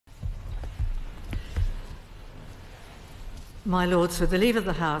My Lords, with the leave of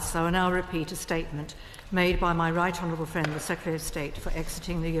the House, I will now repeat a statement made by my Right Honourable friend, the Secretary of State for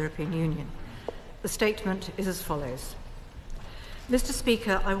exiting the European Union. The statement is as follows. Mr.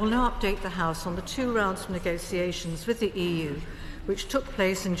 Speaker, I will now update the House on the 2 rounds of negotiations with the EU which took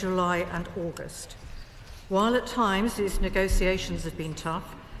place in July and August. While at times these negotiations have been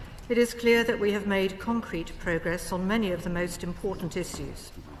tough, it is clear that we have made concrete progress on many of the most important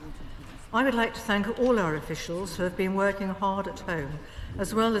issues. I would like to thank all our officials who have been working hard at home,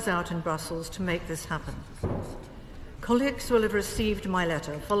 as well as out in Brussels, to make this happen. Colleagues will have received my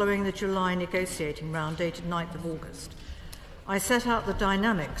letter following the July negotiating round dated 9th of August. I set out the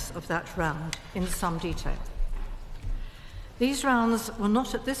dynamics of that round in some detail. These rounds were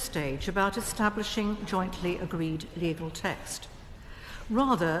not at this stage about establishing jointly agreed legal text.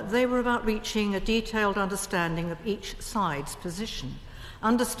 Rather, they were about reaching a detailed understanding of each side's position,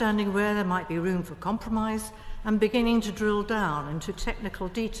 understanding where there might be room for compromise, and beginning to drill down into technical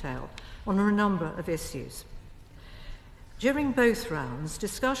detail on a number of issues. During both rounds,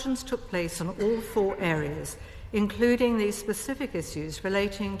 discussions took place on all 4 areas, including the specific issues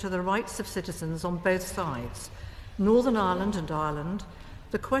relating to the rights of citizens on both sides, Northern Ireland and Ireland,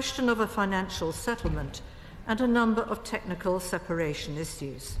 the question of a financial settlement, and a number of technical separation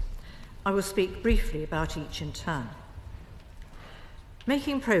issues. I will speak briefly about each in turn.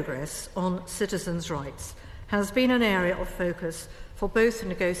 Making progress on citizens' rights has been an area of focus for both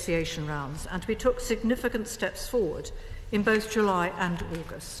negotiation rounds, and we took significant steps forward in both July and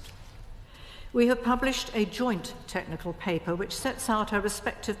August. We have published a joint technical paper which sets out our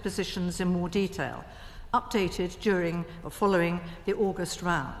respective positions in more detail, updated during or following the August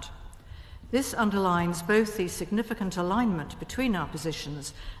round. This underlines both the significant alignment between our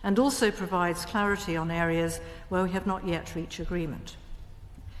positions and also provides clarity on areas where we have not yet reached agreement.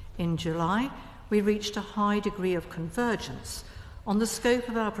 In July, we reached a high degree of convergence on the scope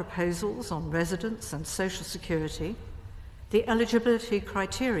of our proposals on residence and social security, the eligibility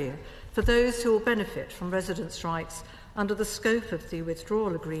criteria for those who will benefit from residence rights under the scope of the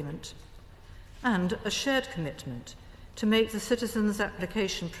withdrawal agreement, and a shared commitment to make the citizens'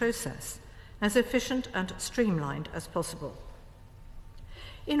 application process as efficient and streamlined as possible.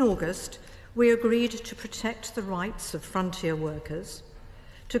 In August, we agreed to protect the rights of frontier workers,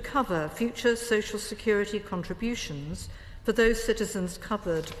 to cover future social security contributions for those citizens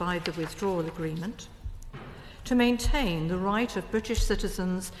covered by the withdrawal agreement, to maintain the right of British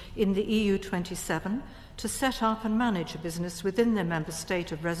citizens in the EU 27 to set up and manage a business within their member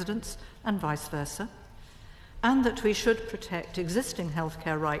state of residence and vice versa, and that we should protect existing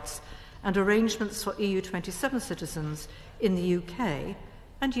healthcare rights and arrangements for EU 27 citizens in the UK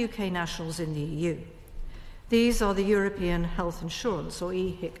and UK nationals in the EU. These are the European Health Insurance or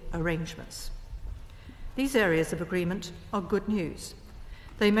EHIC arrangements. These areas of agreement are good news.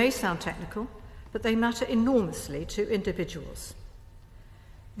 They may sound technical, but they matter enormously to individuals.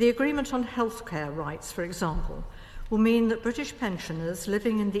 The agreement on healthcare rights, for example, will mean that British pensioners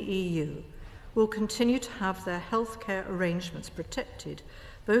living in the EU will continue to have their healthcare arrangements protected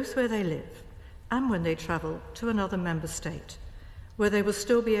both where they live and when they travel to another member state, where they will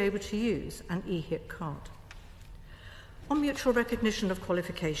still be able to use an EHIC card. On mutual recognition of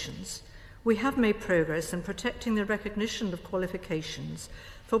qualifications, we have made progress in protecting the recognition of qualifications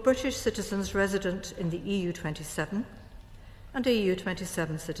for British citizens resident in the EU 27 and EU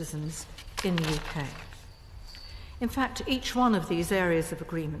 27 citizens in the UK. In fact, each one of these areas of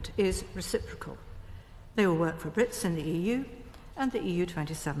agreement is reciprocal. They will work for Brits in the EU and the EU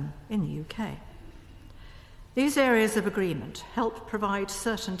 27 in the UK. These areas of agreement help provide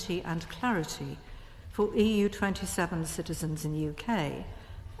certainty and clarity for EU 27 citizens in the UK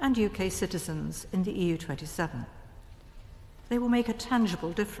and UK citizens in the EU 27. They will make a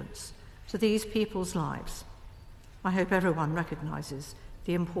tangible difference to these people's lives. I hope everyone recognises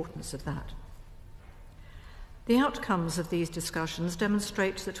the importance of that. The outcomes of these discussions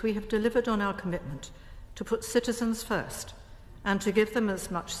demonstrate that we have delivered on our commitment to put citizens first and to give them as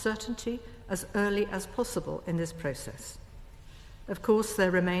much certainty as early as possible in this process. Of course,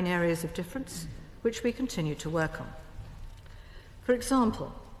 there remain areas of difference which we continue to work on. For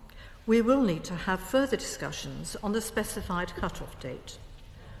example, we will need to have further discussions on the specified cut-off date,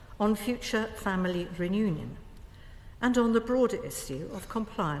 on future family reunion, and on the broader issue of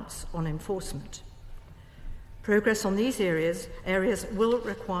compliance on enforcement. Progress on these areas will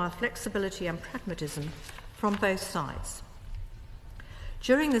require flexibility and pragmatism from both sides.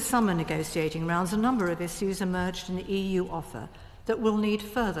 During the summer negotiating rounds, a number of issues emerged in the EU offer that will need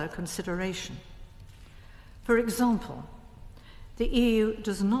further consideration. For example, the EU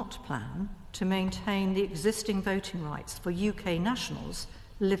does not plan to maintain the existing voting rights for UK nationals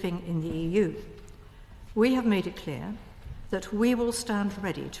living in the EU. We have made it clear that we will stand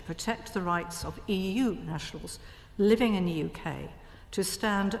ready to protect the rights of EU nationals living in the UK to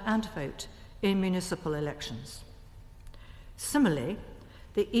stand and vote in municipal elections. Similarly,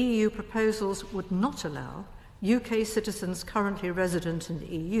 the EU proposals would not allow UK citizens currently resident in the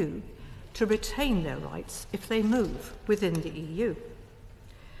EU to retain their rights if they move within the EU.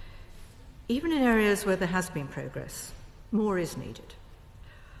 Even in areas where there has been progress, more is needed.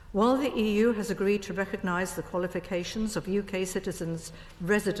 While the EU has agreed to recognise the qualifications of UK citizens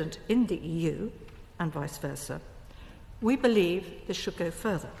resident in the EU, and vice versa, we believe this should go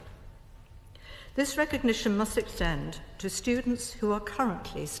further. This recognition must extend to students who are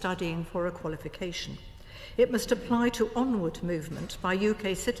currently studying for a qualification. It must apply to onward movement by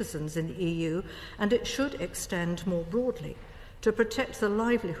UK citizens in the EU, and it should extend more broadly to protect the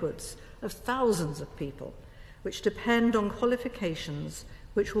livelihoods of thousands of people which depend on qualifications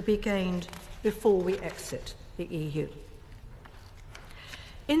which will be gained before we exit the EU.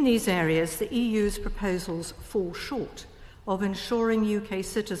 In these areas, the EU's proposals fall short of ensuring UK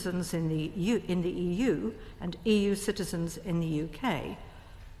citizens in the EU and EU citizens in the UK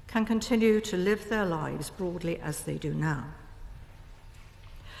can continue to live their lives broadly as they do now.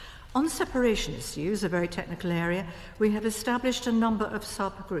 On separation issues, a very technical area, we have established a number of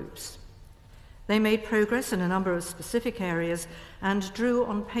subgroups. They made progress in a number of specific areas and drew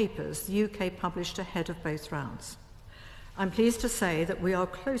on papers the UK published ahead of both rounds. I'm pleased to say that we are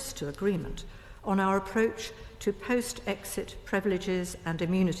close to agreement on our approach to post-exit privileges and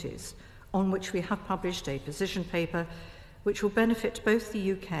immunities, on which we have published a position paper which will benefit both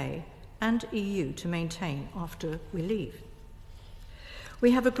the UK and EU to maintain after we leave.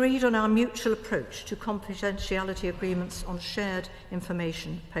 We have agreed on our mutual approach to confidentiality agreements on shared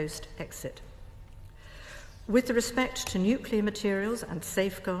information post-exit. With respect to nuclear materials and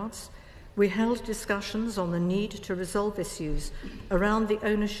safeguards, we held discussions on the need to resolve issues around the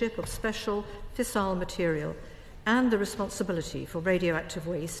ownership of special fissile material and the responsibility for radioactive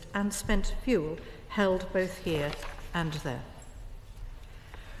waste and spent fuel held both here and there.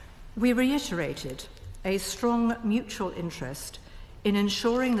 We reiterated a strong mutual interest in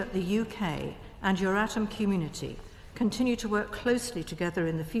ensuring that the UK and Euratom community continue to work closely together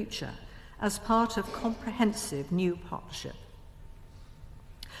in the future as part of comprehensive new partnership.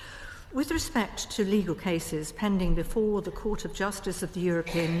 With respect to legal cases pending before the Court of Justice of the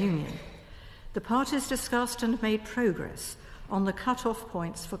European Union, the parties discussed and made progress on the cut-off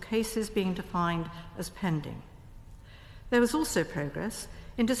points for cases being defined as pending. There was also progress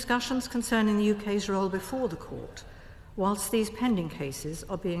in discussions concerning the UK's role before the court, whilst these pending cases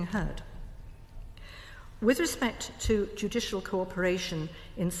are being heard. With respect to judicial cooperation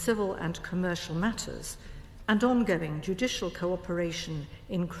in civil and commercial matters, and ongoing judicial cooperation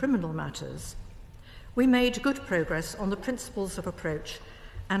in criminal matters, we made good progress on the principles of approach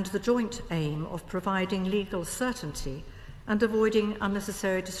and the joint aim of providing legal certainty and avoiding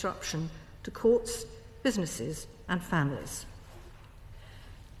unnecessary disruption to courts, businesses, and families.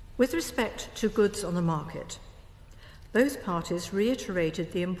 With respect to goods on the market, both parties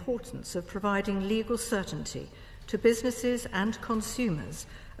reiterated the importance of providing legal certainty to businesses and consumers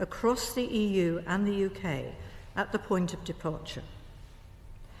across the EU and the UK at the point of departure.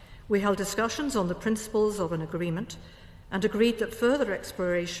 We held discussions on the principles of an agreement and agreed that further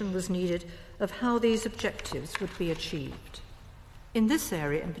exploration was needed of how these objectives would be achieved. In this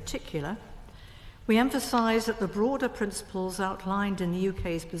area in particular, we emphasise that the broader principles outlined in the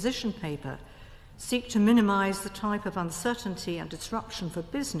UK's position paper seek to minimise the type of uncertainty and disruption for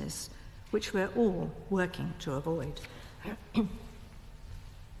business which we're all working to avoid.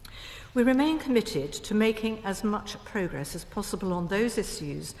 We remain committed to making as much progress as possible on those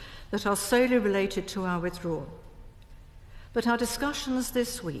issues that are solely related to our withdrawal. But our discussions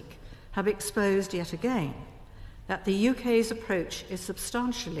this week have exposed yet again that the UK's approach is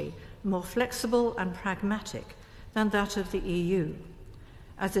substantially more flexible and pragmatic than that of the EU,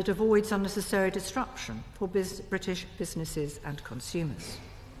 as it avoids unnecessary disruption for British businesses and consumers.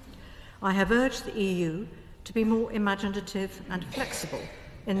 I have urged the EU to be more imaginative and flexible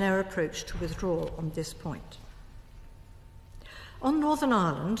in their approach to withdrawal on this point. On Northern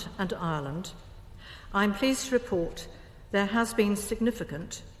Ireland and Ireland, I am pleased to report there has been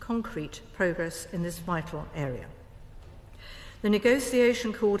significant, concrete progress in this vital area. The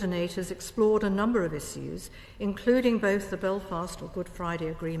negotiation coordinators explored a number of issues, including both the Belfast or Good Friday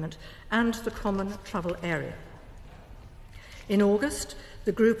Agreement and the Common Travel Area. In August,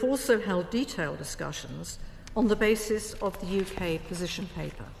 the group also held detailed discussions on the basis of the UK position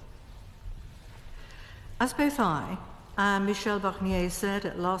paper. As both I and Michel Barnier said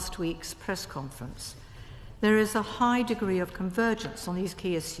at last week's press conference, there is a high degree of convergence on these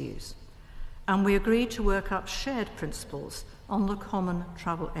key issues, and we agreed to work up shared principles on the common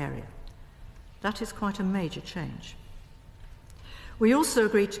travel area. That is quite a major change. We also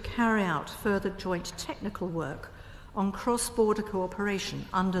agreed to carry out further joint technical work on cross-border cooperation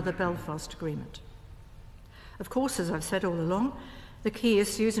under the Belfast Agreement. Of course, as I've said all along, the key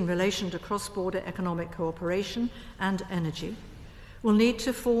issues in relation to cross-border economic cooperation and energy will need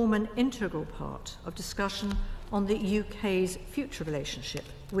to form an integral part of discussion on the UK's future relationship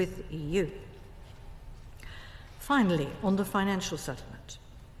with the EU. Finally, on the financial settlement,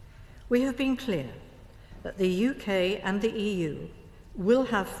 we have been clear that the UK and the EU will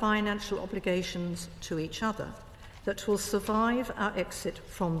have financial obligations to each other that will survive our exit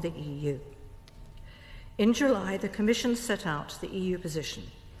from the EU. In July, the Commission set out the EU position.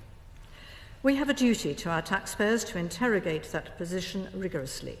 We have a duty to our taxpayers to interrogate that position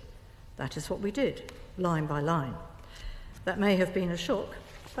rigorously. That is what we did, line by line. That may have been a shock,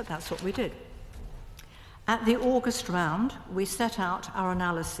 but that's what we did. At the August round, we set out our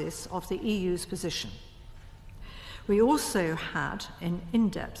analysis of the EU's position. We also had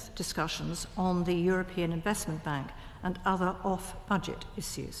in-depth discussions on the European Investment Bank and other off-budget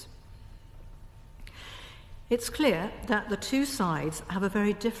issues. It's clear that the two sides have a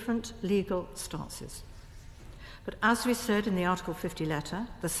very different legal stances. But as we said in the Article 50 letter,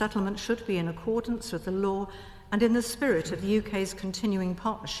 the settlement should be in accordance with the law and in the spirit of the UK's continuing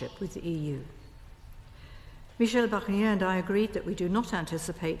partnership with the EU. Michel Barnier and I agreed that we do not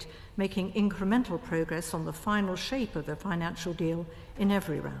anticipate making incremental progress on the final shape of the financial deal in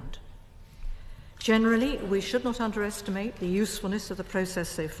every round. Generally, we should not underestimate the usefulness of the process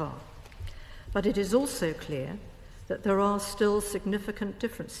so far. But it is also clear that there are still significant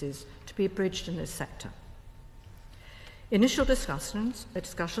differences to be bridged in this sector. Initial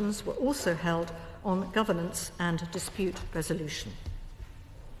discussions were also held on governance and dispute resolution.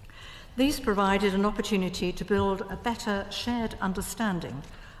 These provided an opportunity to build a better shared understanding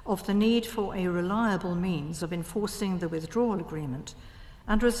of the need for a reliable means of enforcing the withdrawal agreement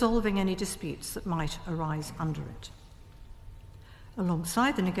and resolving any disputes that might arise under it.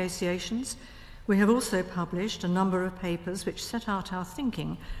 Alongside the negotiations, we have also published a number of papers which set out our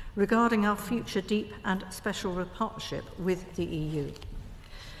thinking regarding our future deep and special partnership with the EU.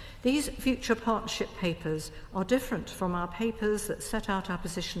 These future partnership papers are different from our papers that set out our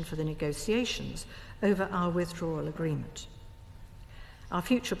position for the negotiations over our withdrawal agreement. Our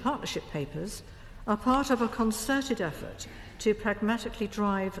future partnership papers are part of a concerted effort to pragmatically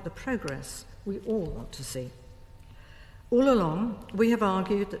drive the progress we all want to see. All along, we have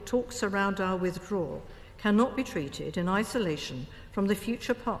argued that talks around our withdrawal cannot be treated in isolation from the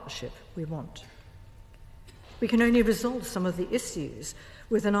future partnership we want. We can only resolve some of the issues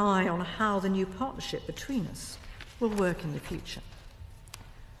with an eye on how the new partnership between us will work in the future.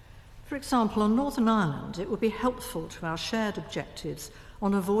 For example, on Northern Ireland, it would be helpful to our shared objectives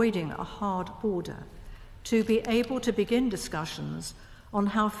on avoiding a hard border to be able to begin discussions on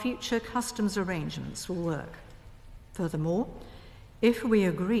how future customs arrangements will work. Furthermore, if we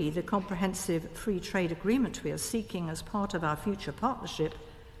agree the comprehensive free trade agreement we are seeking as part of our future partnership,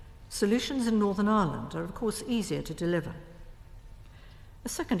 solutions in Northern Ireland are of course easier to deliver. A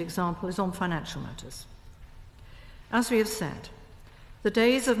second example is on financial matters. As we have said, the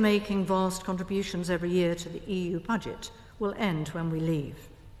days of making vast contributions every year to the EU budget will end when we leave.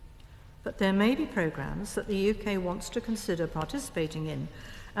 But there may be programmes that the UK wants to consider participating in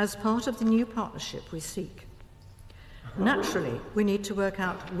as part of the new partnership we seek. Naturally, we need to work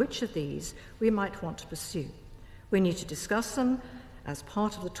out which of these we might want to pursue. We need to discuss them as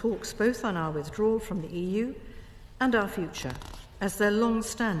part of the talks both on our withdrawal from the EU and our future as their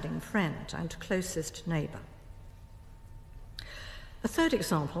long-standing friend and closest neighbour. A third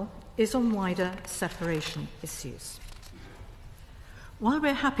example is on wider separation issues. While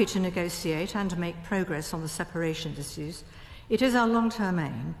we're happy to negotiate and make progress on the separation issues, it is our long-term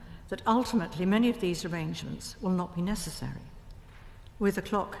aim that ultimately many of these arrangements will not be necessary. With the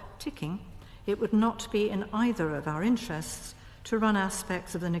clock ticking, it would not be in either of our interests to run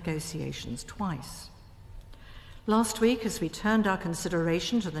aspects of the negotiations twice. Last week, as we turned our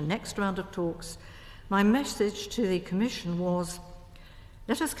consideration to the next round of talks, my message to the Commission was,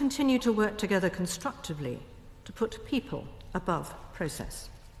 let us continue to work together constructively to put people above process.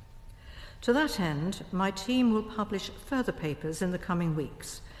 To that end, my team will publish further papers in the coming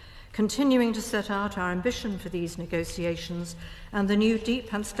weeks, continuing to set out our ambition for these negotiations and the new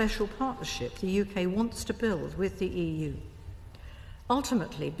deep and special partnership the UK wants to build with the EU.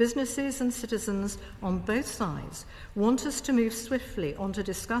 Ultimately, businesses and citizens on both sides want us to move swiftly on to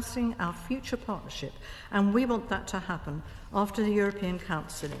discussing our future partnership, and we want that to happen after the European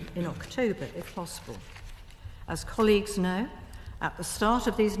Council in October, if possible. As colleagues know, at the start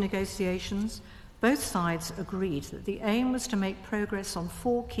of these negotiations, both sides agreed that the aim was to make progress on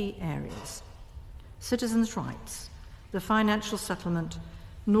 4 key areas: citizens' rights, the financial settlement,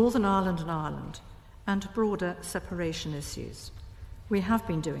 Northern Ireland and Ireland, and broader separation issues. We have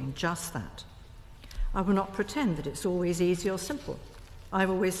been doing just that. I will not pretend that it's always easy or simple. I've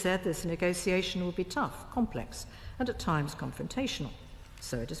always said this negotiation will be tough, complex, and at times confrontational.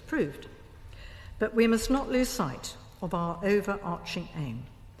 So it has proved. But we must not lose sight of our overarching aim: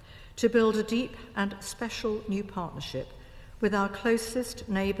 to build a deep and special new partnership with our closest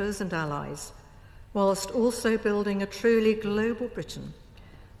neighbours and allies, whilst also building a truly global Britain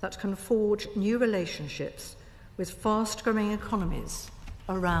that can forge new relationships with fast-growing economies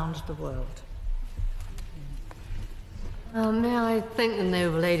around the world. May I thank the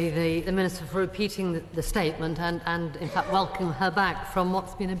noble lady, the Minister, for repeating the statement and in fact welcome her back from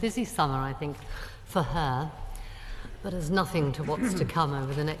what's been a busy summer, I think, for her, but as nothing to what's to come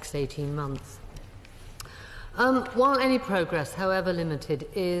over the next 18 months. While any progress, however limited,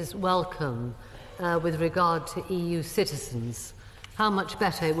 is welcome with regard to EU citizens, how much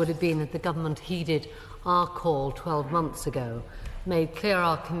better it would have been if the government heeded our call 12 months ago, made clear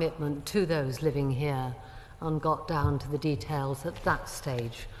our commitment to those living here, and got down to the details at that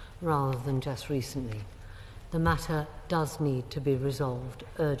stage rather than just recently. The matter does need to be resolved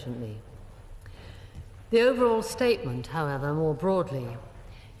urgently. The overall statement, however, more broadly,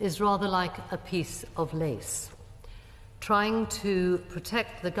 is rather like a piece of lace, trying to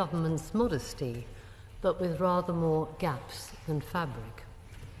protect the government's modesty, but with rather more gaps than fabric.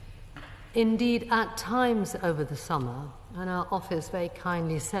 Indeed, at times over the summer, and our office very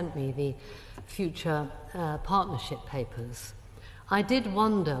kindly sent me the future partnership papers, I did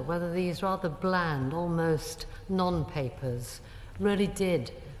wonder whether these rather bland, almost non-papers, really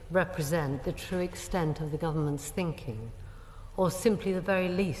did represent the true extent of the government's thinking, or simply the very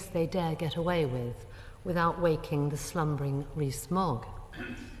least they dare get away with without waking the slumbering Rees-Mogg.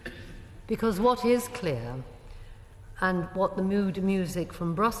 Because what is clear, and what the mood music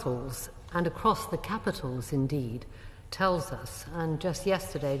from Brussels and across the capitals indeed tells us, and just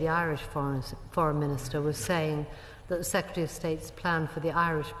yesterday the Irish Foreign Minister was saying that the Secretary of State's plan for the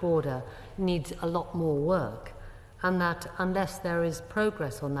Irish border needs a lot more work, and that unless there is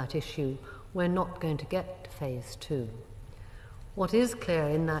progress on that issue, we're not going to get to phase 2. What is clear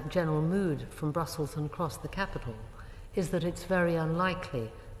in that general mood from Brussels and across the capital is that it's very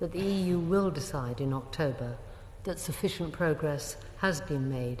unlikely that the EU will decide in October that sufficient progress has been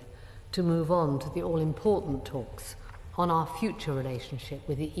made to move on to the all-important talks on our future relationship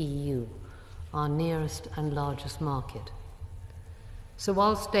with the EU, our nearest and largest market. So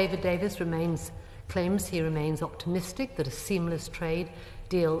whilst David Davies claims he remains optimistic that a seamless trade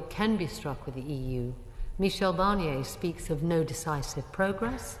deal can be struck with the EU, Michel Barnier speaks of no decisive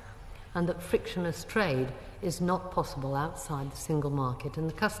progress and that frictionless trade is not possible outside the single market and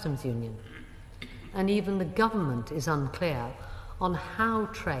the customs union. And even the government is unclear on how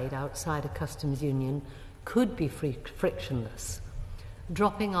trade outside a customs union could be frictionless,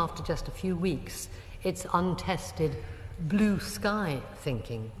 dropping after just a few weeks its untested blue sky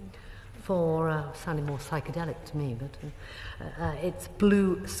thinking for, sounding more psychedelic to me, but it's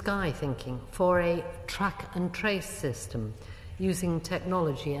blue sky thinking for a track and trace system using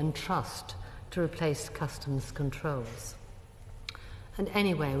technology and trust to replace customs controls. And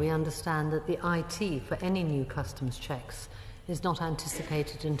anyway, we understand that the IT for any new customs checks is not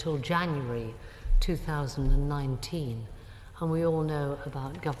anticipated until January 2019, and we all know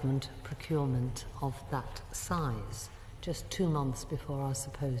about government procurement of that size, just 2 months before our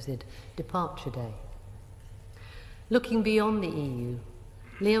supposed departure day. Looking beyond the EU,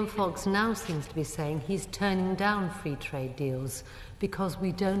 Liam Fox now seems to be saying he's turning down free trade deals because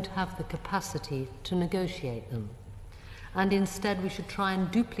we don't have the capacity to negotiate them, and instead we should try and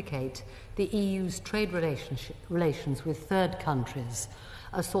duplicate the EU's trade relations with third countries,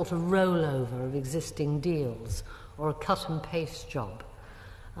 a sort of rollover of existing deals or a cut-and-paste job,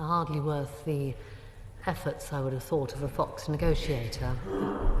 hardly worth the efforts, I would have thought, of a Fox negotiator,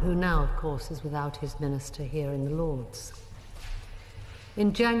 who now, of course, is without his minister here in the Lords.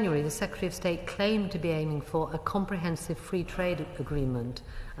 In January, the Secretary of State claimed to be aiming for a comprehensive free trade agreement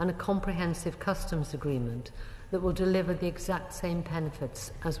and a comprehensive customs agreement that will deliver the exact same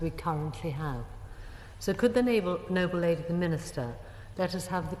benefits as we currently have. So could the noble lady, the Minister, let us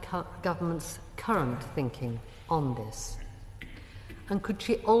have the government's current thinking on this? And could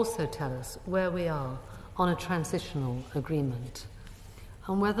she also tell us where we are on a transitional agreement,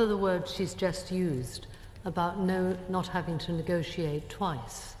 and whether the word she's just used about not having to negotiate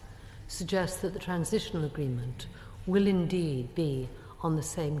twice suggests that the transitional agreement will indeed be on the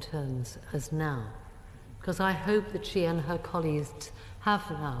same terms as now? Because I hope that she and her colleagues have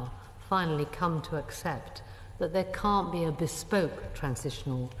now finally come to accept that there can't be a bespoke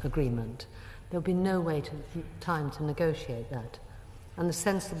transitional agreement. There'll be no time to negotiate that. And the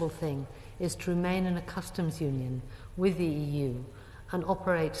sensible thing is to remain in a customs union with the EU and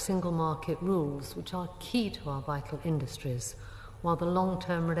operate single market rules which are key to our vital industries, while the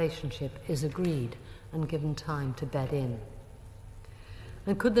long-term relationship is agreed and given time to bed in.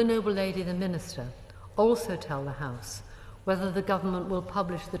 And could the noble lady, the Minister, also tell the House whether the government will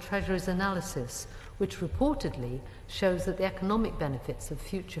publish the Treasury's analysis, which reportedly shows that the economic benefits of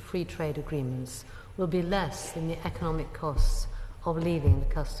future free trade agreements will be less than the economic costs of leaving the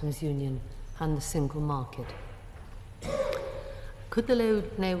customs union and the single market? Could the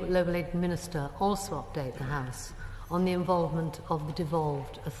noble lady Minister also update the House on the involvement of the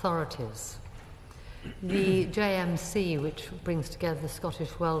devolved authorities? The JMC, which brings together the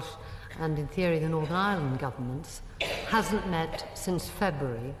Scottish, Welsh and, in theory, the Northern Ireland governments, hasn't met since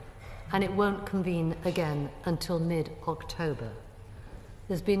February, and it won't convene again until mid-October.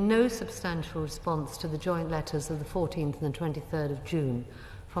 There's been no substantial response to the joint letters of the 14th and the 23rd of June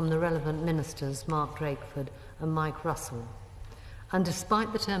from the relevant ministers, Mark Drakeford and Mike Russell. And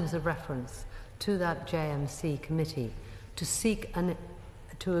despite the terms of reference to that JMC committee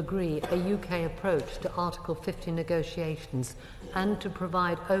to agree a UK approach to Article 50 negotiations and to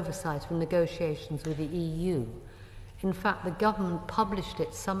provide oversight of negotiations with the EU, in fact, the government published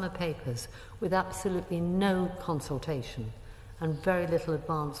its summer papers with absolutely no consultation and very little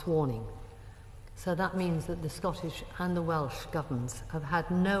advance warning. So that means that the Scottish and the Welsh governments have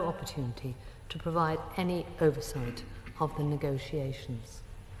had no opportunity to provide any oversight of the negotiations.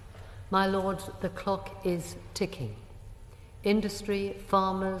 My Lords, the clock is ticking. Industry,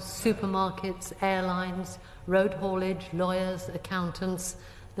 farmers, supermarkets, airlines, road haulage, lawyers, accountants,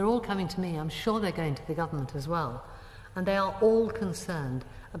 they're all coming to me. I'm sure they're going to the government as well. And they are all concerned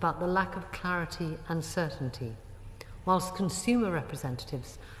about the lack of clarity and certainty, whilst consumer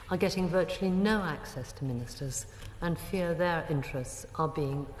representatives are getting virtually no access to ministers and fear their interests are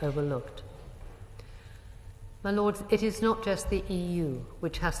being overlooked. My Lords, it is not just the EU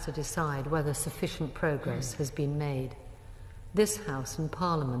which has to decide whether sufficient progress has been made. This House and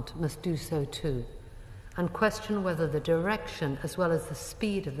Parliament must do so too, and question whether the direction as well as the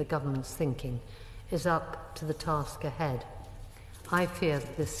speed of the government's thinking is up to the task ahead. I fear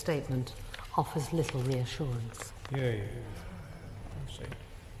that this statement offers little reassurance.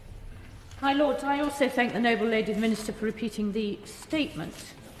 My Lords, I also thank the noble lady Minister for repeating the statement.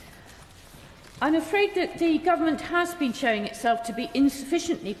 I'm afraid that the government has been showing itself to be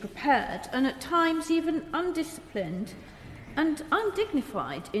insufficiently prepared and at times even undisciplined and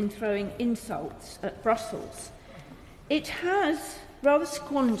undignified in throwing insults at Brussels. It has rather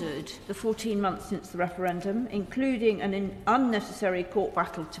squandered the 14 months since the referendum, including an unnecessary court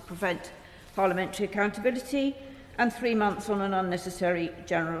battle to prevent parliamentary accountability and 3 months on an unnecessary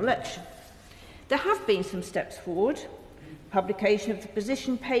general election. There have been some steps forward. Publication of the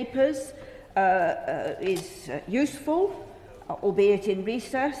position papers is useful, albeit in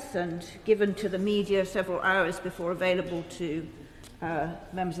recess and given to the media several hours before available to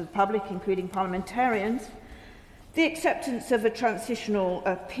members of the public, including parliamentarians. The acceptance of a transitional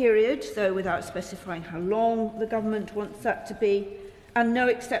period, though without specifying how long the government wants that to be, and no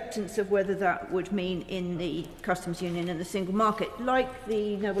acceptance of whether that would mean in the customs union and the single market. Like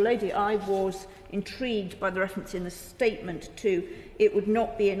the noble lady, I was intrigued by the reference in the statement to it would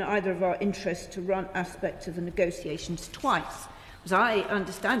not be in either of our interests to run aspects of the negotiations twice. As I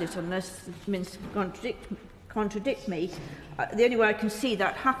understand it, unless the Minister contradict me, the only way I can see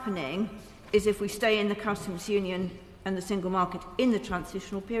that happening is if we stay in the customs union and the single market in the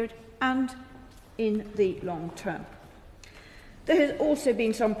transitional period and in the long term. There has also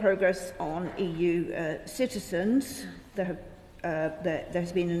been some progress on EU citizens. There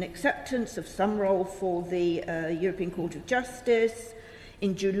has been an acceptance of some role for the European Court of Justice.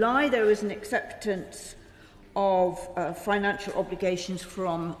 In July, there was an acceptance of financial obligations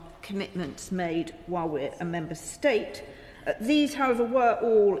from commitments made while we're a member state. These, however, were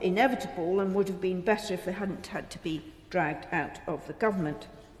all inevitable and would have been better if they hadn't had to be dragged out of the government.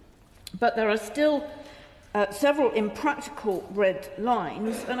 But there are still several impractical red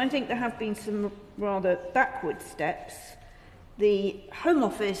lines, and I think there have been some rather backward steps. The Home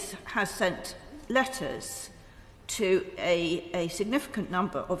Office has sent letters to a significant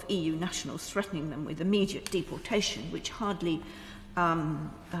number of EU nationals, threatening them with immediate deportation, which hardly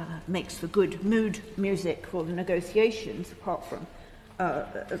makes for good mood music for the negotiations, apart from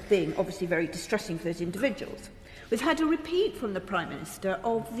being obviously very distressing for those individuals. We've had a repeat from the Prime Minister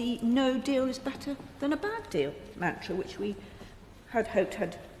of the no deal is better than a bad deal mantra, which we had hoped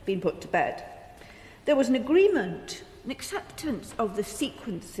had been put to bed. There was an agreement, an acceptance of the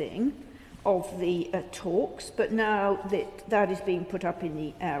sequencing of the talks, but now that is being put up in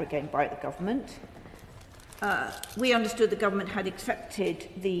the air again by the government. We understood the government had accepted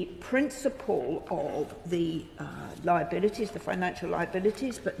the principle of the liabilities, the financial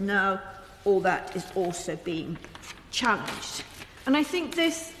liabilities, but now all that is also being challenged. And I think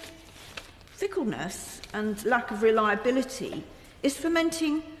this fickleness and lack of reliability is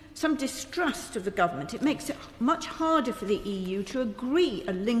fomenting some distrust of the government. It makes it much harder for the EU to agree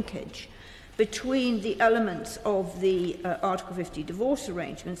a linkage between the elements of the Article 50 divorce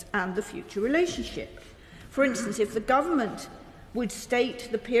arrangements and the future relationship. For instance, if the government would state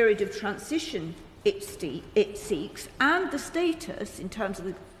the period of transition it seeks and the status in terms of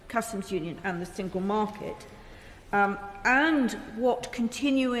the customs union and the single market, and what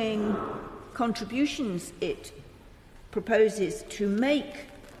continuing contributions it proposes to make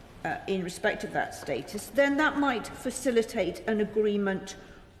in respect of that status, then that might facilitate an agreement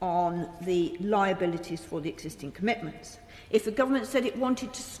on the liabilities for the existing commitments. If the government said it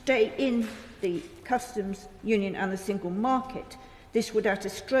wanted to stay in the customs union and the single market, this would at a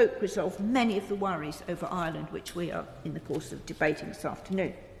stroke resolve many of the worries over Ireland, which we are in the course of debating this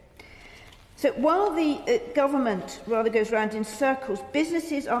afternoon. So while the government rather goes round in circles,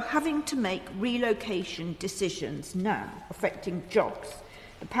 businesses are having to make relocation decisions now, affecting jobs.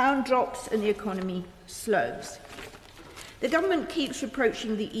 The pound drops and the economy slows. The government keeps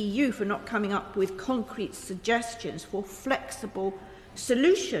reproaching the EU for not coming up with concrete suggestions for flexible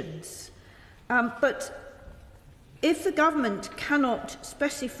solutions. But if the government cannot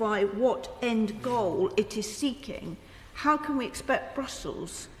specify what end goal it is seeking, how can we expect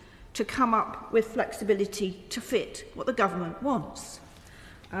Brussels to come up with flexibility to fit what the government wants?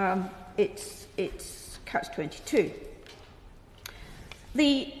 It's catch-22.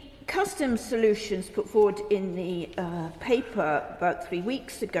 The customs solutions put forward in the paper about 3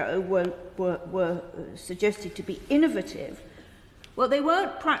 weeks ago were suggested to be innovative. Well, they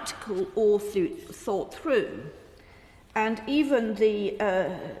weren't practical or thought through. And even the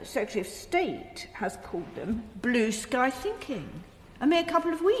Secretary of State has called them blue sky thinking, a mere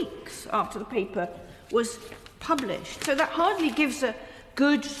couple of weeks after the paper was published. So that hardly gives a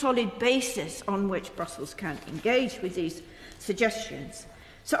good, solid basis on which Brussels can engage with these suggestions.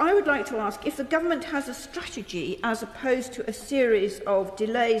 So I would like to ask if the government has a strategy as opposed to a series of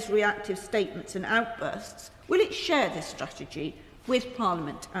delays, reactive statements and outbursts. Will it share this strategy with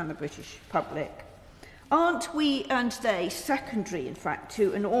Parliament and the British public? Aren't we and they secondary, in fact,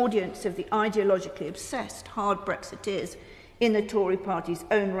 to an audience of the ideologically obsessed hard Brexiteers in the Tory party's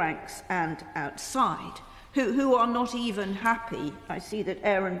own ranks and outside, who are not even happy? I see that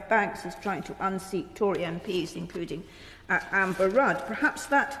Aaron Banks is trying to unseat Tory MPs, including Amber Rudd. Perhaps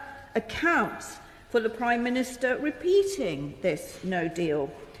that accounts for the Prime Minister repeating this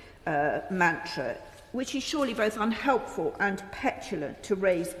no-deal mantra, which is surely both unhelpful and petulant to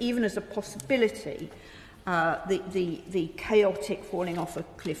raise, even as a possibility, the chaotic falling off a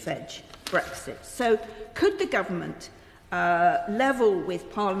cliff edge Brexit. So could the government level with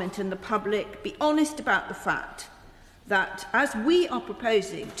Parliament and the public, be honest about the fact that, as we are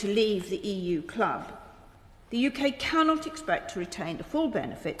proposing to leave the EU club, the UK cannot expect to retain the full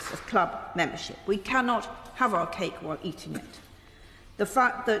benefits of club membership? We cannot have our cake while eating it. The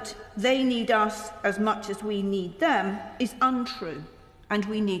fact that they need us as much as we need them is untrue, and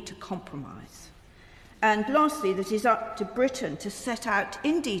we need to compromise. And lastly, that it is up to Britain to set out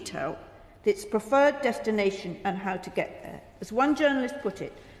in detail its preferred destination and how to get there. As one journalist put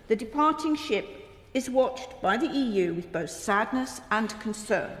it, the departing ship is watched by the EU with both sadness and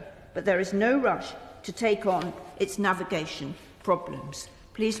concern, but there is no rush to take on its navigation problems.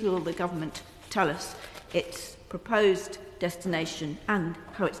 Please will the government tell us its proposed destination and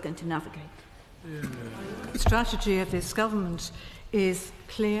how it's going to navigate? The strategy of this government is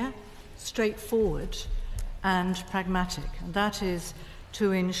clear, straightforward and pragmatic, and that is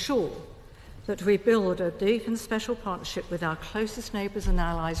to ensure that we build a deep and special partnership with our closest neighbours and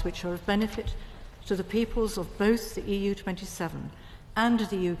allies, which are of benefit to the peoples of both the EU 27 and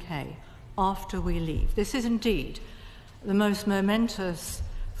the UK, after we leave. This is indeed the most momentous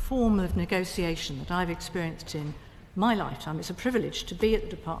form of negotiation that I've experienced in my lifetime. It's a privilege to be at the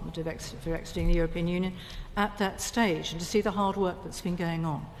Department of for exiting the European Union at that stage and to see the hard work that's been going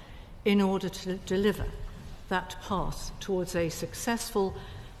on in order to deliver that path towards a successful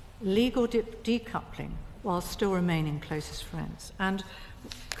legal decoupling while still remaining closest friends. And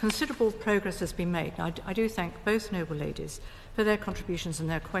considerable progress has been made. I do thank both noble ladies for their contributions and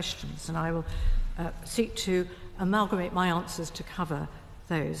their questions, and I will seek to amalgamate my answers to cover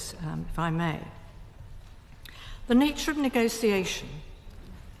those, if I may. The nature of negotiation,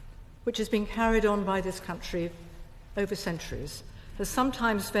 which has been carried on by this country over centuries, has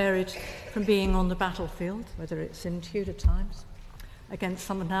sometimes varied from being on the battlefield, whether it's in Tudor times, against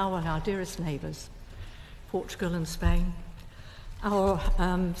some of now our dearest neighbours, Portugal and Spain, or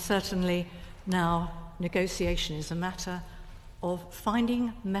certainly now negotiation is a matter of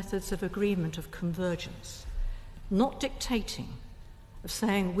finding methods of agreement, of convergence, not dictating, of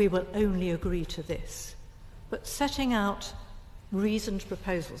saying we will only agree to this, but setting out reasoned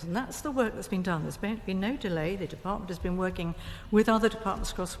proposals. And that's the work that's been done. There's been no delay. The department has been working with other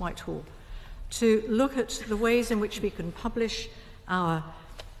departments across Whitehall to look at the ways in which we can publish our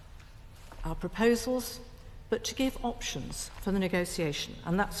proposals, but to give options for the negotiation.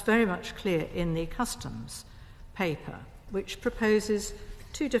 And that's very much clear in the customs paper, which proposes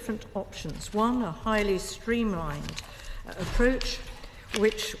two different options. One, a highly streamlined approach,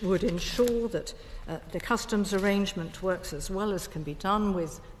 which would ensure that the customs arrangement works as well as can be done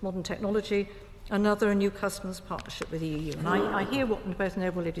with modern technology. Another, a new customs partnership with the EU. And I hear what both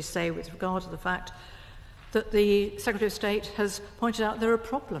noble ladies say with regard to the fact that the Secretary of State has pointed out there are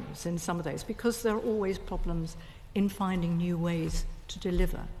problems in some of those, because there are always problems in finding new ways to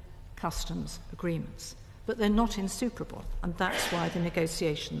deliver customs agreements. But they're not insuperable, and that's why the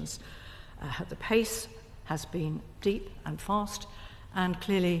negotiations, the pace has been deep and fast, and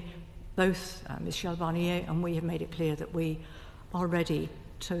clearly both Michel Barnier and we have made it clear that we are ready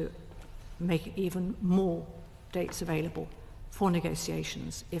to make even more dates available for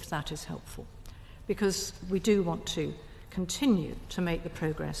negotiations if that is helpful, because we do want to continue to make the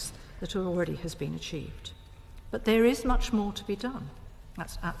progress that already has been achieved. But there is much more to be done.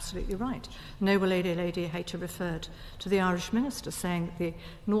 That's absolutely right. Noble Lady Hayter referred to the Irish minister saying that the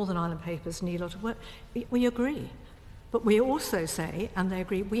Northern Ireland papers need a lot of work. We agree. But we also say, and they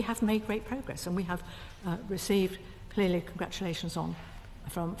agree, we have made great progress, and we have received, clearly, congratulations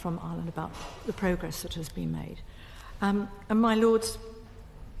from Ireland about the progress that has been made. And my lords,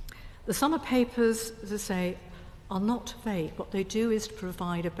 the summer papers, as I say, are not vague. What they do is to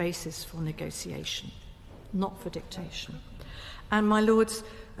provide a basis for negotiation, not for dictation. And my lords,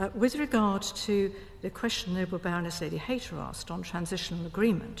 with regard to the question noble Baroness Lady Hayter asked on transitional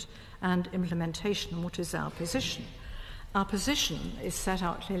agreement and implementation, and what is our position? Our position is set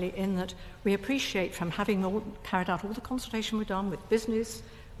out clearly in that we appreciate, from having carried out all the consultation we've done with business,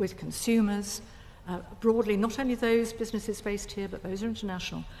 with consumers, broadly, not only those businesses based here, but those are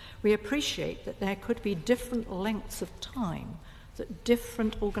international, we appreciate that there could be different lengths of time that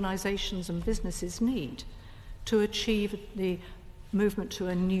different organisations and businesses need to achieve the movement to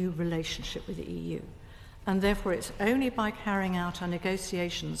a new relationship with the EU. And therefore it's only by carrying out our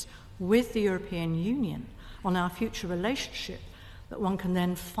negotiations with the European Union on our future relationship that one can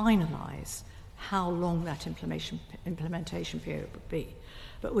then finalise how long that implementation period would be.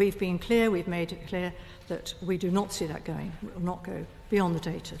 But we've been clear, we've made it clear that we do not see that going. It will not go beyond the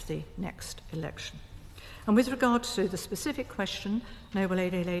date of the next election. And with regard to the specific question, noble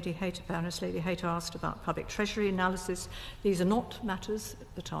Lady Hayter, Baroness Lady Hayter asked about public treasury analysis. These are not matters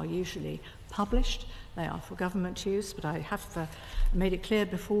that are usually published. They are for government use, but I have made it clear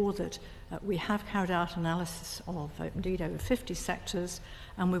before that we have carried out analysis of indeed over 50 sectors,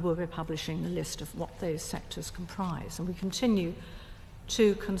 and we will be publishing the list of what those sectors comprise. And we continue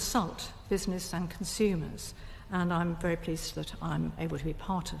to consult business and consumers, and I'm very pleased that I'm able to be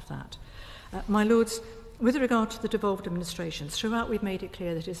part of that. My lords, with regard to the devolved administrations, throughout we've made it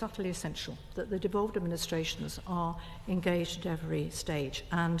clear that it is utterly essential that the devolved administrations are engaged at every stage.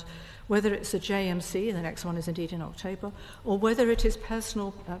 And whether it's a JMC, the next one is indeed in October, or whether it is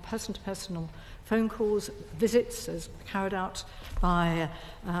person-to-person phone calls, visits, as carried out by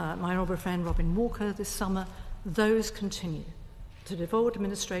my honourable friend Robin Walker this summer, those continue. The devolved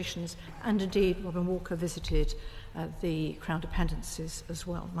administrations, and indeed Robin Walker visited the Crown dependencies as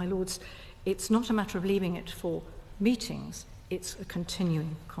well. My lords, it's not a matter of leaving it for meetings, it's a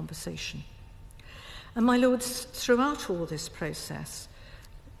continuing conversation. And my lords, throughout all this process,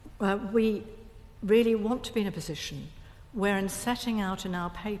 we really want to be in a position where, in setting out in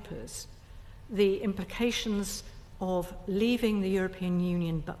our papers the implications of leaving the European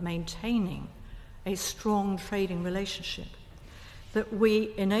Union but maintaining a strong trading relationship, that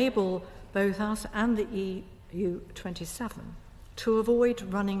we enable both us and the EU 27 to avoid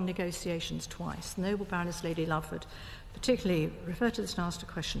running negotiations twice. The Noble Baroness Lady Ludford particularly referred to this and asked a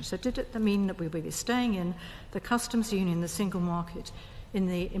question. So did it mean that we would be staying in the customs union, the single market, in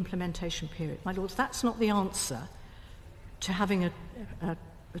the implementation period? My lords, that's not the answer to having a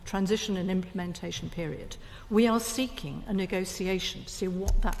transition and implementation period. We are seeking a negotiation to see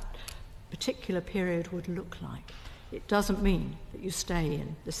what that particular period would look like. It doesn't mean that you stay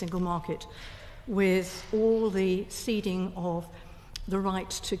in the single market with all the ceding of the right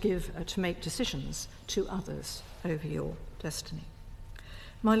to make decisions to others over your destiny.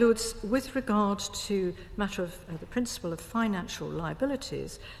 My lords, with regard to matter of the principle of financial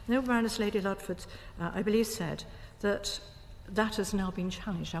liabilities, Noble Baroness Lady Ludford, I believe, said that that has now been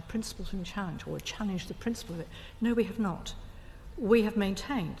challenged. Our principle's been challenged, or challenged the principle of it. No, we have not. We have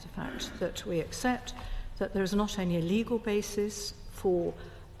maintained the fact that we accept that there is not only a legal basis for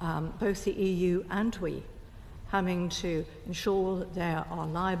both the EU and we having to ensure that there are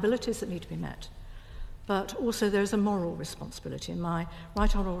liabilities that need to be met, but also there is a moral responsibility. And my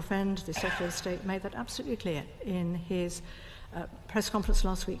right honourable friend, the Secretary of State, made that absolutely clear in his press conference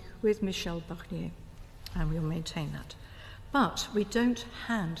last week with Michel Barnier, and we will maintain that. But we don't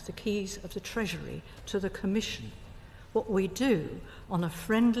hand the keys of the Treasury to the Commission. What we do on a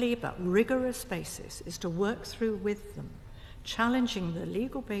friendly but rigorous basis is to work through with them, challenging the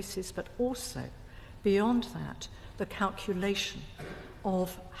legal basis, but also, beyond that, the calculation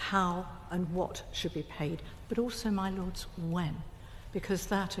of how and what should be paid, but also, my lords, when, because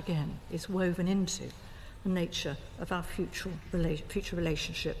that, again, is woven into the nature of our future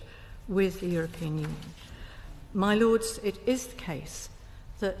relationship with the European Union. My lords, it is the case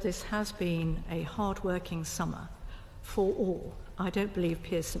that this has been a hard-working summer for all. I don't believe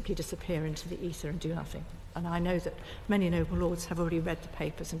peers simply disappear into the ether and do nothing. And I know that many noble lords have already read the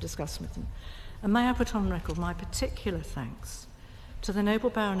papers and discussed with them. And may I put on record my particular thanks to the Noble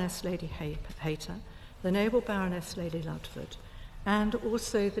Baroness Lady Hayter, the Noble Baroness Lady Ludford, and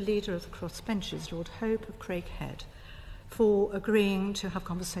also the leader of the Crossbenches, Lord Hope of Craighead, for agreeing to have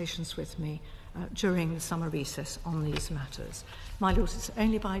conversations with me during the summer recess on these matters. My lords, it's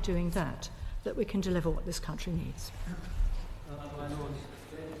only by doing that that we can deliver what this country needs.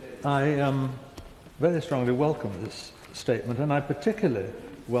 I very strongly welcome this statement, and I particularly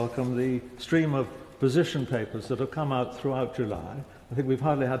welcome the stream of position papers that have come out throughout July. I think we've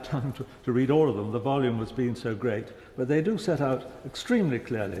hardly had time to read all of them. The volume has been so great, but they do set out extremely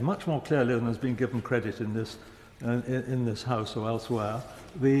clearly, much more clearly than has been given credit in this House or elsewhere,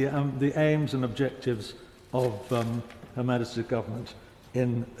 the aims and objectives of Her Majesty's government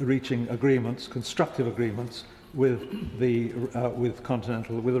in reaching agreements, constructive agreements, with the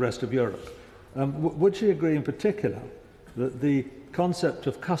rest of Europe. Would she agree in particular that the concept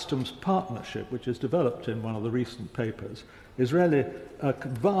of customs partnership, which is developed in one of the recent papers, is really a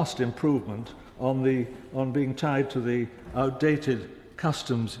vast improvement on being tied to the outdated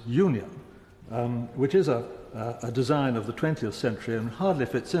customs union, which is a design of the 20th century and hardly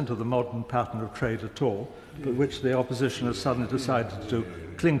fits into the modern pattern of trade at all, but which the opposition has suddenly decided to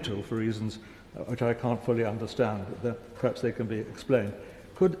cling to for reasons which I can't fully understand, but perhaps they can be explained.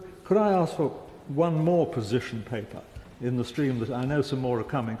 Could I ask for one more position paper in the stream that I know some more are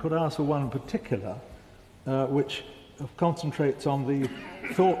coming? Could I ask for one in particular which concentrates on the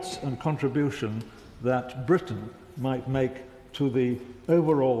thoughts and contribution that Britain might make to the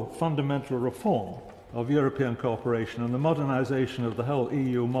overall fundamental reform of European cooperation and the modernisation of the whole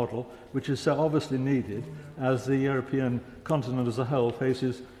EU model, which is so obviously needed as the European continent as a whole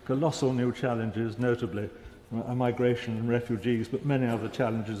faces colossal new challenges, notably migration and refugees, but many other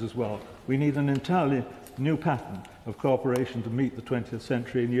challenges as well. We need an entirely new pattern of cooperation to meet the 20th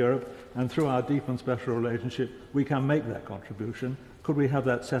century in Europe, and through our deep and special relationship, we can make that contribution. Could we have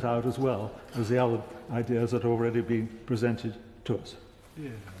that set out as well as the other ideas that have already been presented to us? Yeah.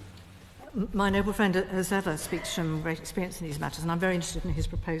 My noble friend, as ever, speaks from great experience in these matters, and I'm very interested in his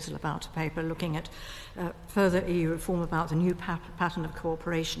proposal about a paper looking at further EU reform about the new pattern of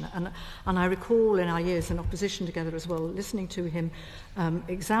cooperation. And I recall in our years in opposition together as well, listening to him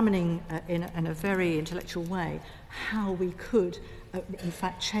examining in a very intellectual way how we could, in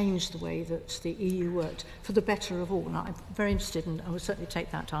fact, change the way that the EU worked for the better of all. And I'm very interested, and I will certainly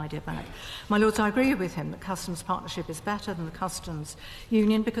take that idea back. My Lords, I agree with him that customs partnership is better than the customs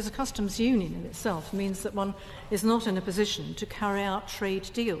union, because a customs union in itself means that one is not in a position to carry out trade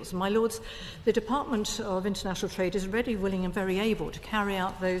deals. My Lords, the Department of International Trade is ready, willing and very able to carry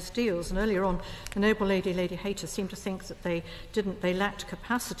out those deals. And earlier on, the noble lady, Lady Hayter, seemed to think that they lacked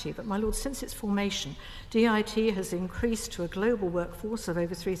capacity. But my Lords, since its formation, DIT has increased to a global workforce of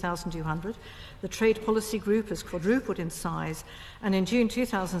over 3,200. The Trade Policy Group has quadrupled in size, and in June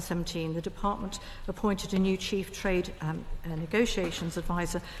 2017, the Department appointed a new Chief Trade Negotiations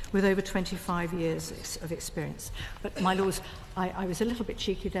Advisor with over 25 years of experience. But, my Lords, I was a little bit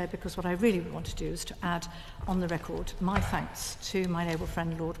cheeky there, because what I really want to do is to add on the record my thanks to my noble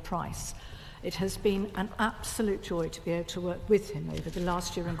friend Lord Price. It has been an absolute joy to be able to work with him over the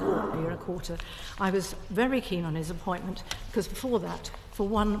last year and a quarter. I was very keen on his appointment, because before that, for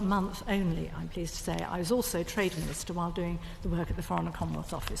 1 month only, I'm pleased to say, I was also Trade Minister while doing the work at the Foreign and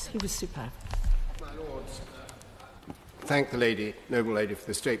Commonwealth Office. He was superb. My Lords, thank the noble lady for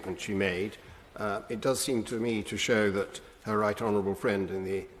the statement she made. It does seem to me to show that her right honourable friend in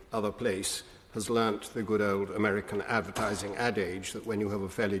the other place has learnt the good old American advertising adage that when you have a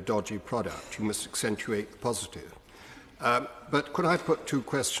fairly dodgy product, you must accentuate the positive. But could I put 2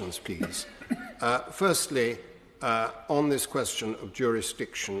 questions, please? Firstly, on this question of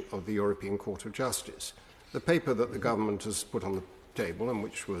jurisdiction of the European Court of Justice, the paper that the government has put on the table, and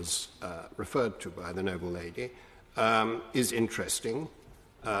which was referred to by the noble lady, is interesting.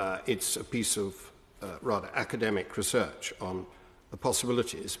 It's a piece of rather academic research on the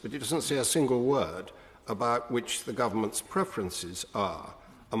possibilities, but it doesn't say a single word about which the government's preferences are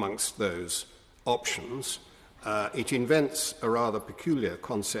amongst those options. It invents a rather peculiar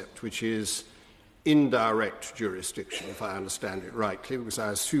concept, which is indirect jurisdiction, if I understand it rightly, because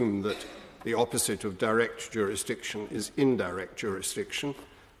I assume that the opposite of direct jurisdiction is indirect jurisdiction,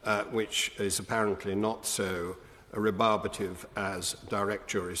 which is apparently not so rebarbative as direct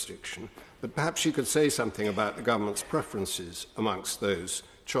jurisdiction. But perhaps she could say something about the government's preferences amongst those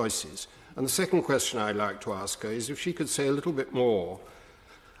choices. And the second question I'd like to ask her is if she could say a little bit more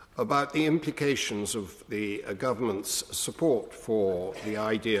about the implications of the government's support for the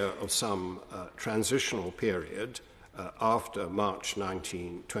idea of some transitional period after March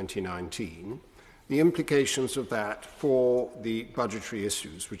 2019, the implications of that for the budgetary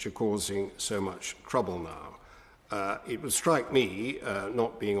issues which are causing so much trouble now. It would strike me,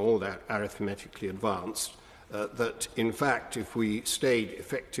 not being all that arithmetically advanced, that in fact if we stayed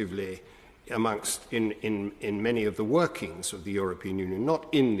effectively in many of the workings of the European Union, not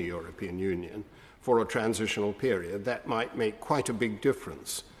in the European Union, for a transitional period, that might make quite a big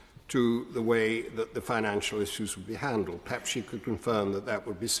difference to the way that the financial issues would be handled. Perhaps she could confirm that that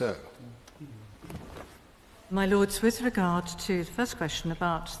would be so. My Lords, with regard to the first question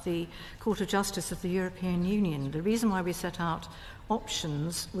about the Court of Justice of the European Union, the reason why we set out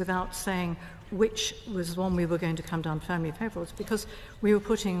options without saying which was one we were going to come down firmly in favour of was because we were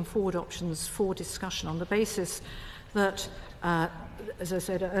putting forward options for discussion on the basis that, as I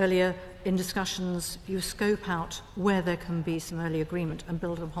said earlier, in discussions you scope out where there can be some early agreement and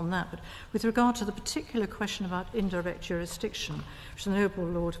build upon that. But with regard to the particular question about indirect jurisdiction, which the noble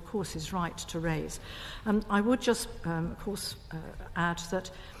Lord, of course, is right to raise, I would just, of course, add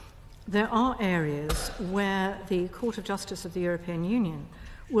that there are areas where the Court of Justice of the European Union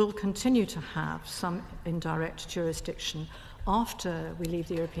will continue to have some indirect jurisdiction after we leave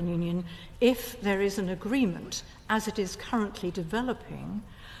the European Union if there is an agreement, as it is currently developing,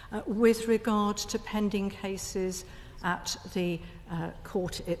 with regard to pending cases at the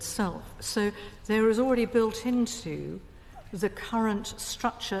court itself. So there is already built into the current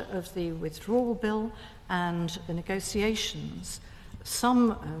structure of the withdrawal bill and the negotiations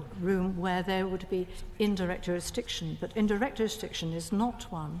some room where there would be indirect jurisdiction, but indirect jurisdiction is not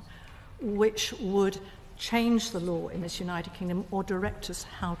one which would change the law in this United Kingdom or direct us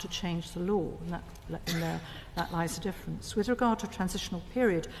how to change the law, and that lies a difference. With regard to transitional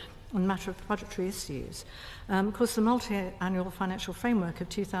period, on the matter of budgetary issues, of course the multi-annual financial framework of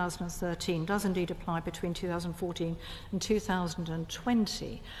 2013 does indeed apply between 2014 and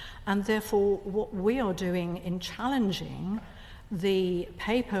 2020, and therefore what we are doing in challenging the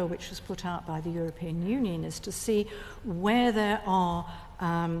paper which was put out by the European Union is to see where there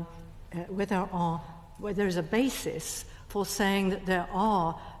is a basis for saying that there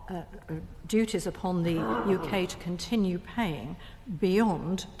are duties upon the UK to continue paying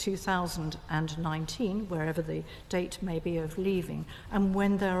beyond 2019, wherever the date may be of leaving, and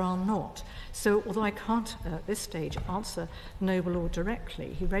when there are not. So although I can't at this stage answer Noble Lord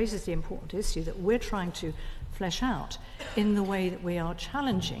directly, he raises the important issue that we're trying to flesh out in the way that we are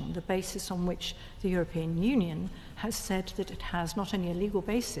challenging the basis on which the European Union has said that it has not only a legal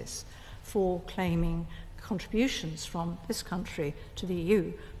basis for claiming contributions from this country to the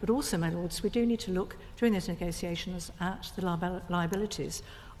EU, but also, my lords, we do need to look during these negotiations at the liabilities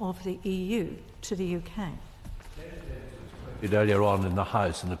of the EU to the UK. Earlier on in the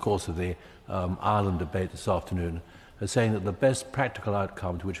House, in the course of the Ireland debate this afternoon, as saying that the best practical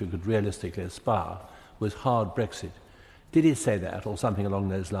outcome to which we could realistically aspire was hard Brexit. Did he say that, or something along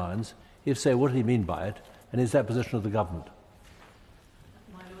those lines? If so, what did he mean by it? And is that position of the government?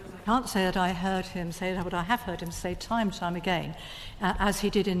 I can't say that I heard him say that, but I have heard him say time and time again, as he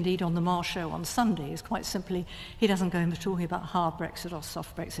did indeed on the Marr show on Sunday, is quite simply he doesn't go into talking about hard Brexit or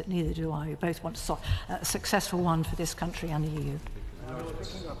soft Brexit, neither do I. We both want a successful one for this country and the EU.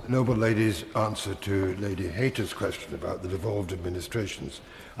 The Noble Lady's answer to Lady Hayter's question about the devolved administrations.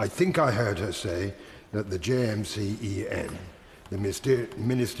 I think I heard her say that the JMCEN, the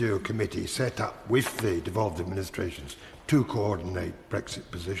Ministerial Committee set up with the devolved administrations to coordinate Brexit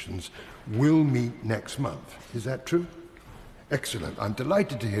positions, will meet next month. Is that true? Excellent. I'm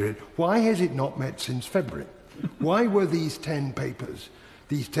delighted to hear it. Why has it not met since February? Why were these 10 papers,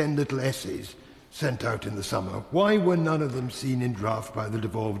 these 10 little essays, sent out in the summer? Why were none of them seen in draft by the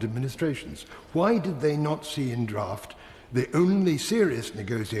devolved administrations? Why did they not see in draft the only serious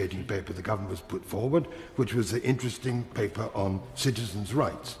negotiating paper the government was put forward, which was the interesting paper on citizens'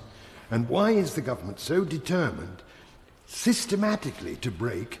 rights? And why is the government so determined systematically to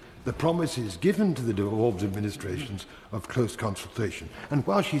break the promises given to the devolved administrations of close consultation? And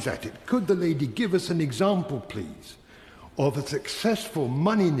while she's at it, could the lady give us an example, please, of a successful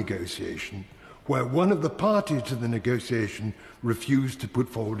money negotiation where one of the parties to the negotiation refused to put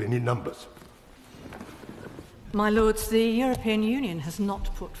forward any numbers? My lords, the European Union has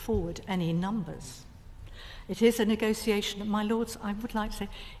not put forward any numbers. It is a negotiation, my lords, I would like to say,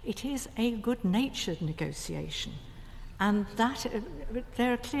 it is a good-natured negotiation. And that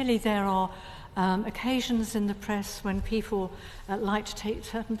there are occasions in the press when people like to take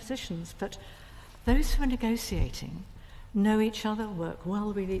certain positions, but those who are negotiating know each other, work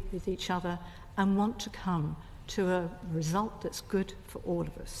well with each other, and want to come to a result that's good for all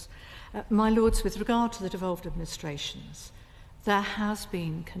of us. My lords, with regard to the devolved administrations, there has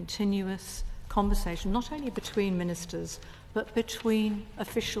been continuous conversation, not only between ministers, but between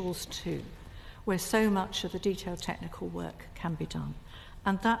officials too, where so much of the detailed technical work can be done.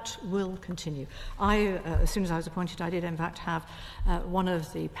 And that will continue. As soon as I was appointed, I did in fact have one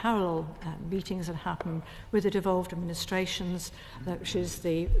of the parallel meetings that happened with the devolved administrations, which is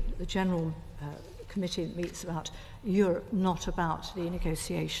the general committee that meets about Europe, not about the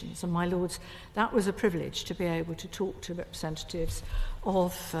negotiations. And my lords, that was a privilege to be able to talk to representatives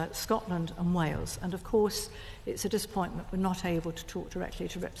of Scotland and Wales. And of course, it's a disappointment we're not able to talk directly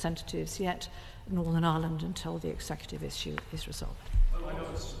to representatives yet in Northern Ireland until the executive issue is resolved.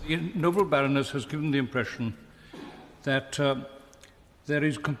 The noble Baroness has given the impression that there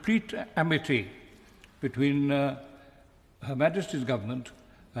is complete amity between Her Majesty's government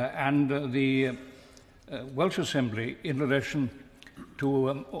and the Welsh Assembly in relation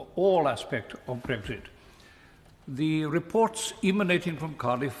to all aspects of Brexit. The reports emanating from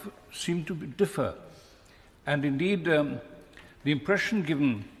Cardiff seem to differ, and indeed the impression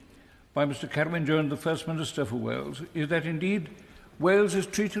given by Mr Kerr, the First Minister for Wales, is that indeed Wales is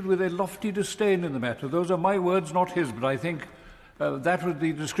treated with a lofty disdain in the matter. Those are my words, not his, but I think that was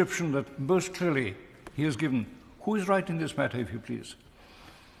the description that most clearly he has given. Who is right in this matter, if you please?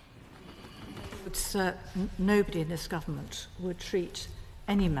 Nobody in this government would treat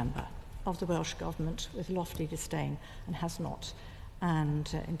any member of the Welsh government with lofty disdain, and has not. And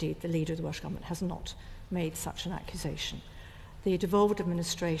indeed, the leader of the Welsh government has not made such an accusation. The devolved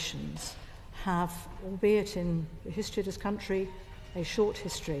administrations have, albeit in the history of this country, a short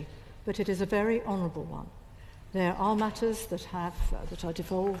history, but it is a very honourable one. There are matters that are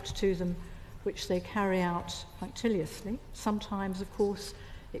devolved to them, which they carry out punctiliously. Sometimes, of course,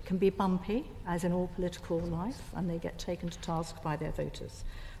 it can be bumpy, as in all political life, and they get taken to task by their voters.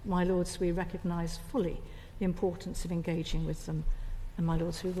 My lords, we recognise fully the importance of engaging with them, and my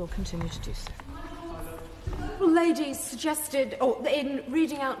lords, we will continue to do so. The lady suggested, in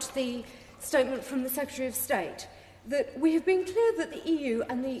reading out the statement from the Secretary of State, that we have been clear that the EU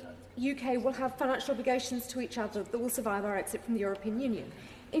and the UK will have financial obligations to each other that will survive our exit from the European Union.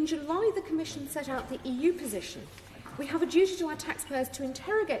 In July, the Commission set out the EU position, we have a duty to our taxpayers to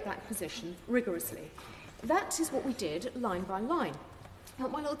interrogate that position rigorously. That is what we did, line by line. Now,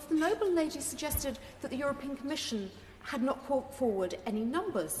 my lords, the noble lady suggested that the European Commission had not brought forward any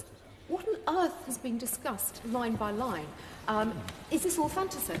numbers. What on earth has been discussed line by line? Is this all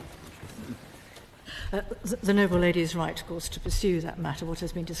fantasy? The noble lady is right, of course, to pursue that matter, what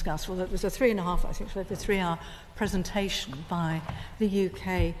has been discussed. Well, it was a 3.5-hour presentation by the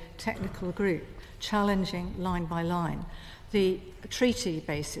UK technical group, challenging line by line the treaty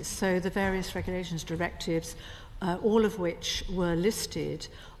basis, so the various regulations, directives, all of which were listed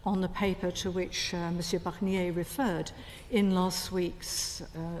on the paper to which Monsieur Barnier referred in last week's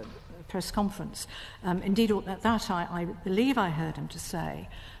press conference. Indeed, at that, I believe I heard him to say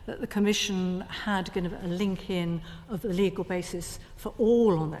that the Commission had given a link in of the legal basis for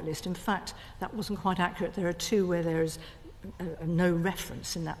all on that list. In fact, that wasn't quite accurate. There are two where there is no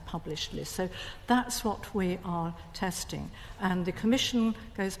reference in that published list. So that's what we are testing. And the Commission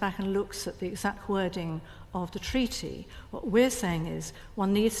goes back and looks at the exact wording of the treaty. What we're saying is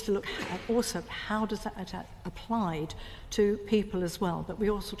one needs to look at also how does that applied to people as well, but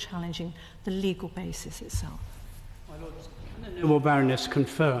we're also challenging the legal basis itself. My Lord, can the noble Baroness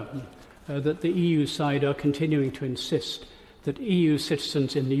confirm that the EU side are continuing to insist that EU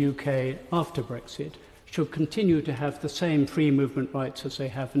citizens in the UK after Brexit should continue to have the same free movement rights as they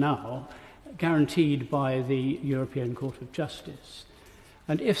have now, guaranteed by the European Court of Justice?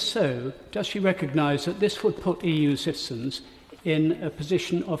 And if so, does she recognise that this would put EU citizens in a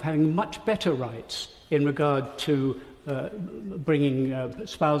position of having much better rights in regard to bringing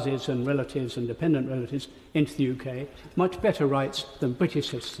spouses and relatives and dependent relatives into the UK, much better rights than British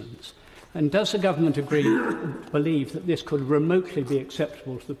citizens? And does the government believe that this could remotely be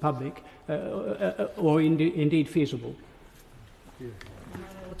acceptable to the public or indeed feasible?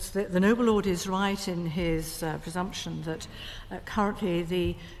 The noble lord is right in his presumption that currently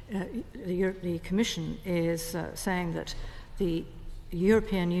the Commission is saying that the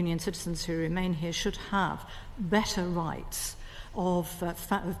European Union citizens who remain here should have better rights of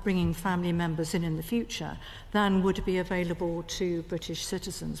bringing family members in the future than would be available to British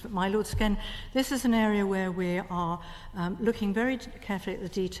citizens. But, my lords, again, this is an area where we are looking very carefully at the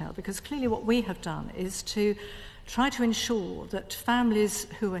detail, because clearly what we have done is to try to ensure that families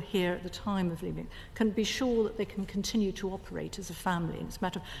who are here at the time of leaving can be sure that they can continue to operate as a family. And it's a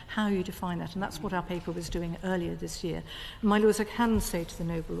matter of how you define that, and that's what our paper was doing earlier this year. And my lords, I can say to the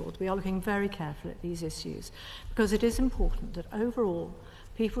noble lord, we are looking very carefully at these issues, because it is important that overall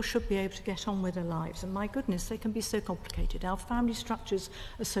people should be able to get on with their lives. And my goodness, they can be so complicated. Our family structures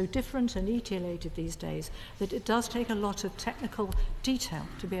are so different and etiolated these days that it does take a lot of technical detail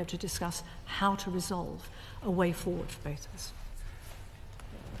to be able to discuss how to resolve a way forward for both of us.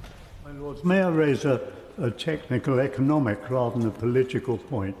 My lords, may I raise a technical economic rather than a political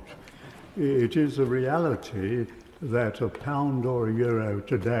point? It is a reality that a pound or a euro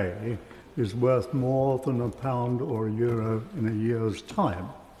today is worth more than a pound or a euro in a year's time.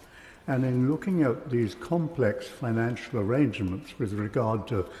 And in looking at these complex financial arrangements with regard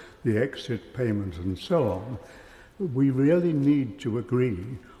to the exit payment and so on, we really need to agree,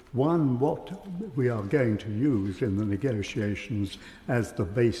 one, what we are going to use in the negotiations as the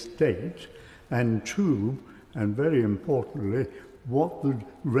base date, and two, and very importantly, what the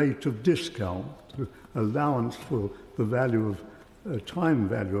rate of discount, the allowance for the value of time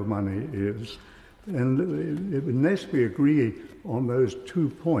value of money is. And unless we agree on those 2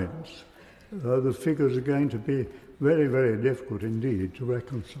 points, the figures are going to be very, very difficult indeed to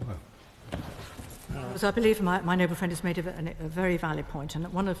reconcile. So I believe my noble friend has made a very valid point, and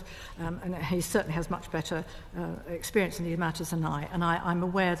and he certainly has much better experience in these matters than I. And I'm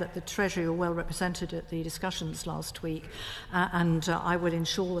aware that the Treasury were well represented at the discussions last week, and I will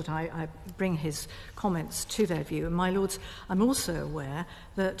ensure that I bring his comments to their view. And my lords, I'm also aware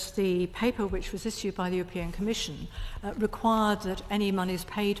that the paper which was issued by the European Commission required that any monies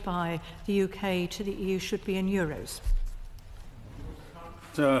paid by the UK to the EU should be in euros.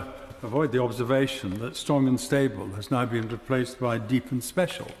 Avoid the observation that strong and stable has now been replaced by deep and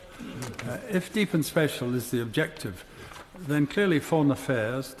special. If deep and special is the objective, then clearly foreign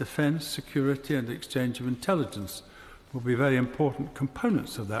affairs, defence, security and exchange of intelligence will be very important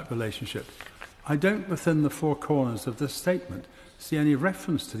components of that relationship. I don't, within the four corners of this statement, see any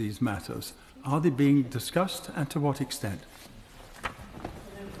reference to these matters. Are they being discussed, and to what extent?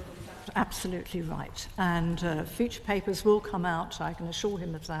 absolutely right. And future papers will come out, I can assure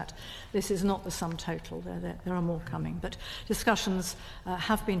him of that. This is not the sum total, there are more coming. But discussions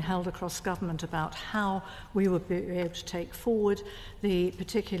have been held across government about how we would be able to take forward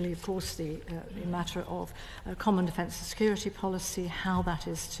particularly, of course, the matter of common defence and security policy, how that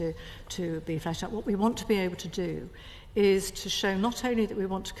is to be fleshed out. What we want to be able to do is to show not only that we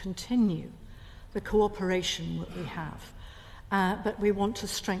want to continue the cooperation that we have, but we want to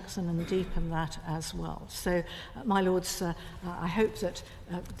strengthen and deepen that as well. So, my lords, I hope that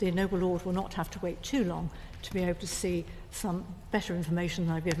the noble lord will not have to wait too long to be able to see some better information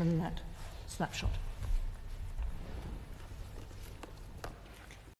than I've given in that snapshot.